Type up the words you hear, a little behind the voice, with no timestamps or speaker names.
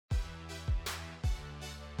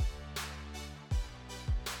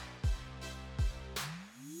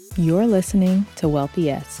You're listening to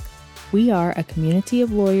Wealthy-esque. We are a community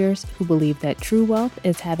of lawyers who believe that true wealth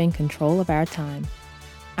is having control of our time.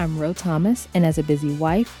 I'm Ro Thomas, and as a busy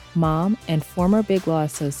wife, mom, and former Big Law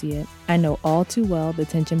associate, I know all too well the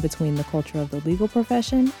tension between the culture of the legal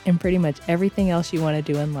profession and pretty much everything else you want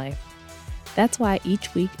to do in life. That's why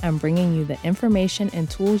each week I'm bringing you the information and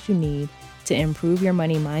tools you need to improve your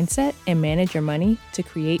money mindset and manage your money to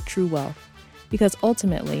create true wealth. Because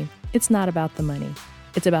ultimately, it's not about the money.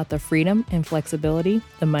 It's about the freedom and flexibility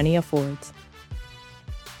the money affords.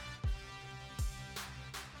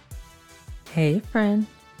 Hey friend,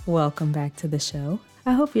 welcome back to the show.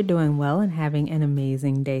 I hope you're doing well and having an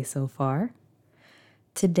amazing day so far.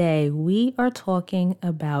 Today, we are talking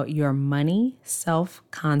about your money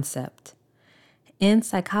self-concept. In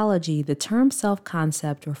psychology, the term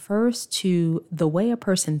self-concept refers to the way a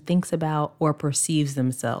person thinks about or perceives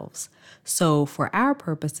themselves. So for our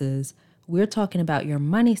purposes, we're talking about your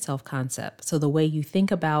money self-concept, so the way you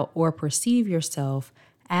think about or perceive yourself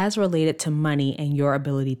as related to money and your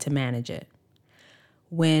ability to manage it.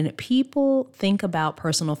 When people think about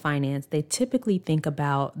personal finance, they typically think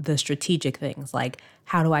about the strategic things like,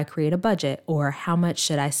 how do I create a budget? Or how much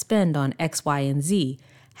should I spend on X, Y, and Z?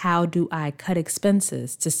 How do I cut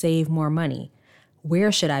expenses to save more money?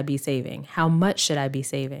 Where should I be saving? How much should I be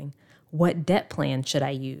saving? What debt plan should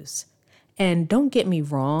I use? And don't get me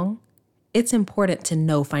wrong, it's important to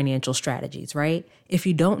know financial strategies, right? If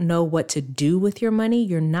you don't know what to do with your money,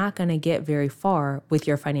 you're not going to get very far with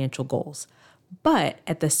your financial goals. But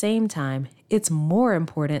at the same time, it's more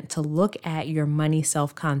important to look at your money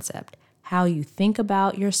self-concept, how you think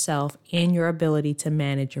about yourself and your ability to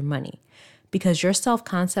manage your money. Because your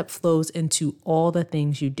self-concept flows into all the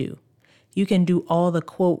things you do. You can do all the,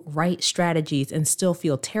 quote, right strategies and still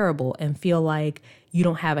feel terrible and feel like you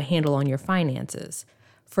don't have a handle on your finances.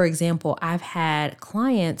 For example, I've had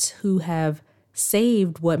clients who have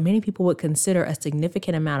saved what many people would consider a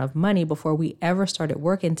significant amount of money before we ever started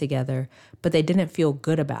working together, but they didn't feel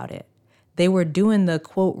good about it. They were doing the,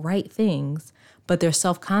 quote, right things, but their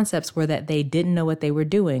self-concepts were that they didn't know what they were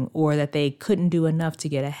doing or that they couldn't do enough to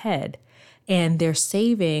get ahead. And their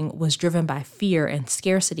saving was driven by fear and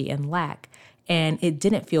scarcity and lack, and it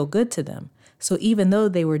didn't feel good to them. So even though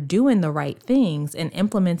they were doing the right things and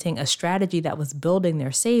implementing a strategy that was building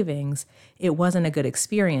their savings, it wasn't a good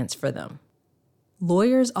experience for them.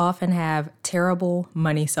 Lawyers often have terrible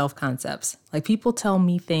money self-concepts. Like people tell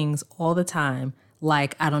me things all the time,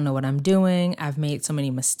 like, I don't know what I'm doing, I've made so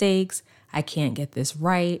many mistakes, I can't get this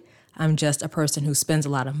right, I'm just a person who spends a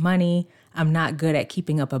lot of money, I'm not good at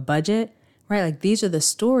keeping up a budget, right? Like these are the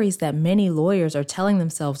stories that many lawyers are telling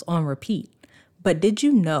themselves on repeat. But did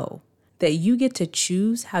you know that you get to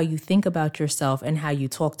choose how you think about yourself and how you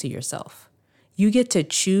talk to yourself? You get to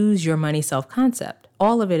choose your money self-concept.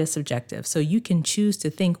 All of it is subjective, so you can choose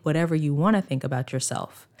to think whatever you want to think about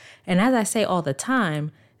yourself. And as I say all the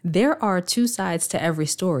time, there are two sides to every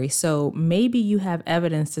story, so maybe you have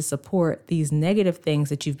evidence to support these negative things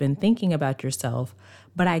that you've been thinking about yourself,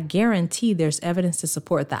 but I guarantee there's evidence to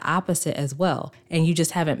support the opposite as well, and you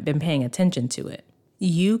just haven't been paying attention to it.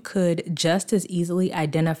 You could just as easily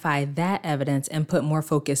identify that evidence and put more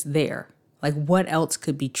focus there. Like what else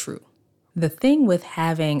could be true? The thing with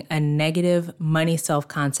having a negative money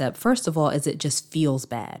self-concept, first of all, is it just feels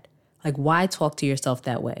bad. Like why talk to yourself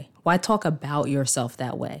that way? Why talk about yourself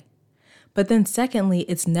that way? But then secondly,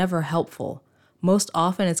 it's never helpful. Most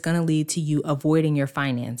often it's going to lead to you avoiding your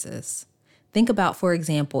finances. Think about, for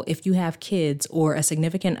example, if you have kids or a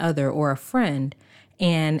significant other or a friend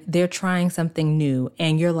and they're trying something new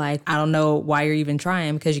and you're like, I don't know why you're even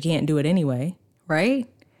trying because you can't do it anyway, right?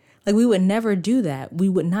 Like we would never do that. We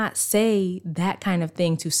would not say that kind of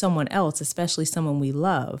thing to someone else, especially someone we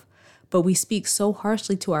love. But we speak so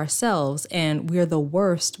harshly to ourselves and we're the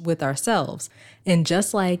worst with ourselves. And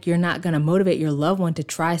just like you're not going to motivate your loved one to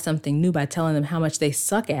try something new by telling them how much they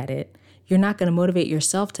suck at it, you're not going to motivate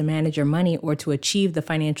yourself to manage your money or to achieve the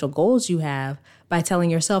financial goals you have by telling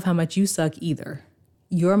yourself how much you suck either.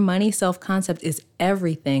 Your money self-concept is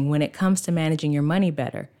everything when it comes to managing your money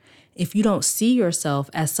better. If you don't see yourself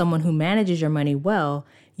as someone who manages your money well,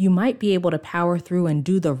 you might be able to power through and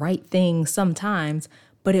do the right things sometimes,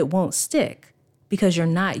 but it won't stick because you're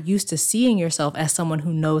not used to seeing yourself as someone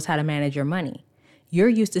who knows how to manage your money. You're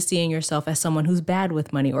used to seeing yourself as someone who's bad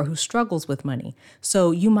with money or who struggles with money.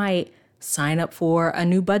 So you might sign up for a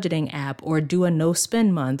new budgeting app or do a no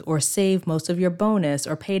spend month or save most of your bonus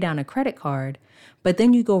or pay down a credit card. But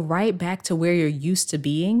then you go right back to where you're used to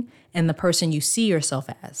being and the person you see yourself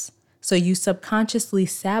as. So you subconsciously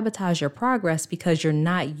sabotage your progress because you're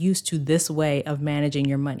not used to this way of managing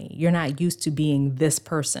your money. You're not used to being this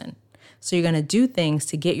person. So you're going to do things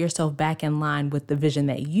to get yourself back in line with the vision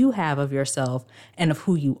that you have of yourself and of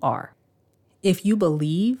who you are. If you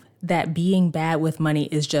believe that being bad with money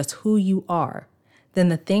is just who you are, then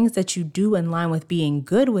the things that you do in line with being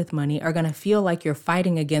good with money are going to feel like you're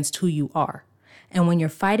fighting against who you are. And when you're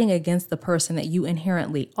fighting against the person that you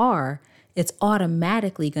inherently are, it's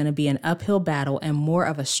automatically going to be an uphill battle and more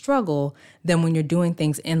of a struggle than when you're doing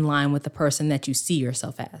things in line with the person that you see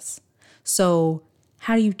yourself as. So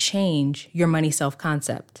how do you change your money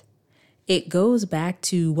self-concept? It goes back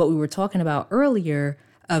to what we were talking about earlier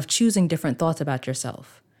of choosing different thoughts about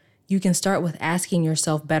yourself. You can start with asking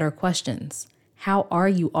yourself better questions. How are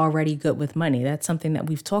you already good with money? That's something that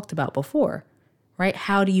we've talked about before, right?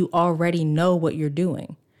 How do you already know what you're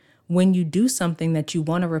doing? When you do something that you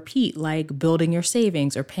want to repeat, like building your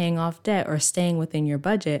savings or paying off debt or staying within your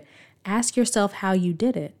budget, ask yourself how you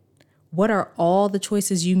did it. What are all the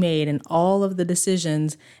choices you made and all of the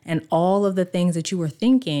decisions and all of the things that you were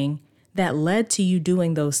thinking that led to you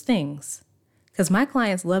doing those things? Because my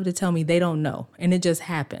clients love to tell me they don't know and it just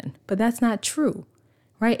happened, but that's not true,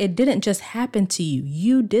 right? It didn't just happen to you.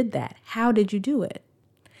 You did that. How did you do it?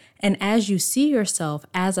 And as you see yourself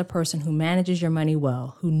as a person who manages your money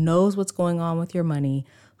well, who knows what's going on with your money,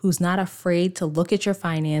 who's not afraid to look at your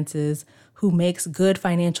finances, who makes good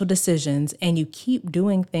financial decisions, and you keep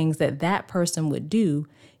doing things that that person would do,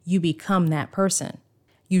 you become that person.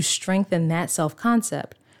 You strengthen that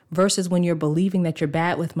self-concept versus when you're believing that you're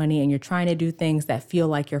bad with money and you're trying to do things that feel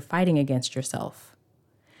like you're fighting against yourself.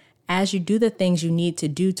 As you do the things you need to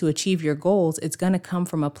do to achieve your goals, it's going to come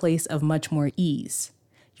from a place of much more ease.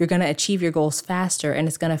 You're going to achieve your goals faster, and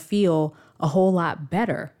it's going to feel a whole lot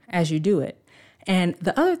better as you do it. And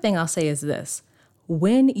the other thing I'll say is this: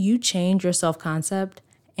 when you change your self-concept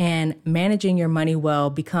and managing your money well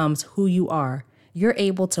becomes who you are, you're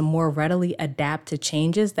able to more readily adapt to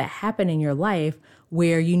changes that happen in your life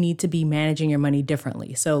where you need to be managing your money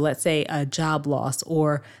differently. So let's say a job loss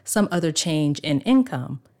or some other change in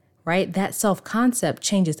income. Right? That self-concept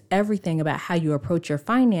changes everything about how you approach your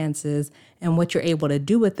finances and what you're able to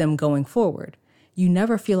do with them going forward. You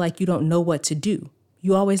never feel like you don't know what to do.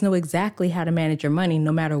 You always know exactly how to manage your money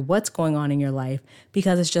no matter what's going on in your life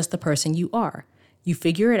because it's just the person you are. You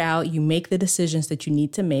figure it out, you make the decisions that you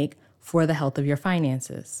need to make for the health of your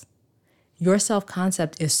finances. Your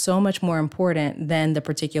self-concept is so much more important than the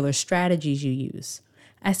particular strategies you use.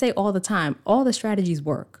 I say all the time, all the strategies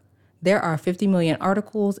work. There are 50 million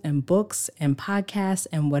articles and books and podcasts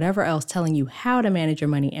and whatever else telling you how to manage your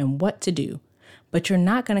money and what to do. But you're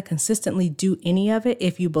not going to consistently do any of it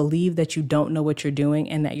if you believe that you don't know what you're doing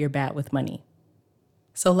and that you're bad with money.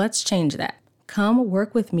 So let's change that. Come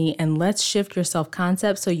work with me and let's shift your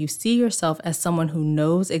self-concept so you see yourself as someone who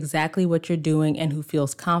knows exactly what you're doing and who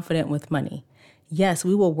feels confident with money. Yes,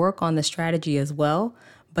 we will work on the strategy as well,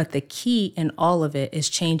 but the key in all of it is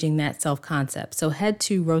changing that self-concept. So head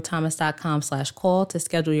to rothomas.com/call to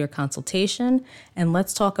schedule your consultation, and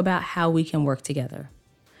let's talk about how we can work together.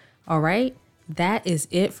 All right, that is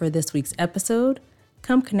it for this week's episode.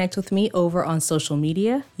 Come connect with me over on social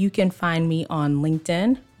media. You can find me on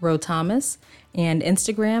LinkedIn, Ro Thomas, and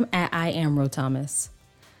Instagram at I am Ro Thomas.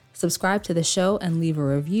 Subscribe to the show and leave a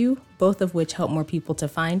review, both of which help more people to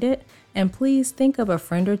find it. And please think of a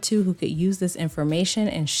friend or two who could use this information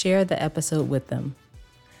and share the episode with them.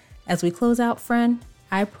 As we close out, friend,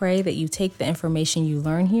 I pray that you take the information you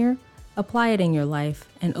learn here, apply it in your life,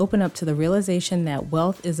 and open up to the realization that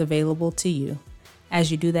wealth is available to you.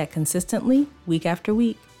 As you do that consistently, week after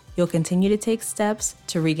week, you'll continue to take steps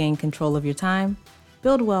to regain control of your time,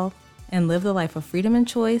 build wealth, and live the life of freedom and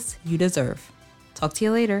choice you deserve. Talk to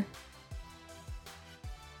you later.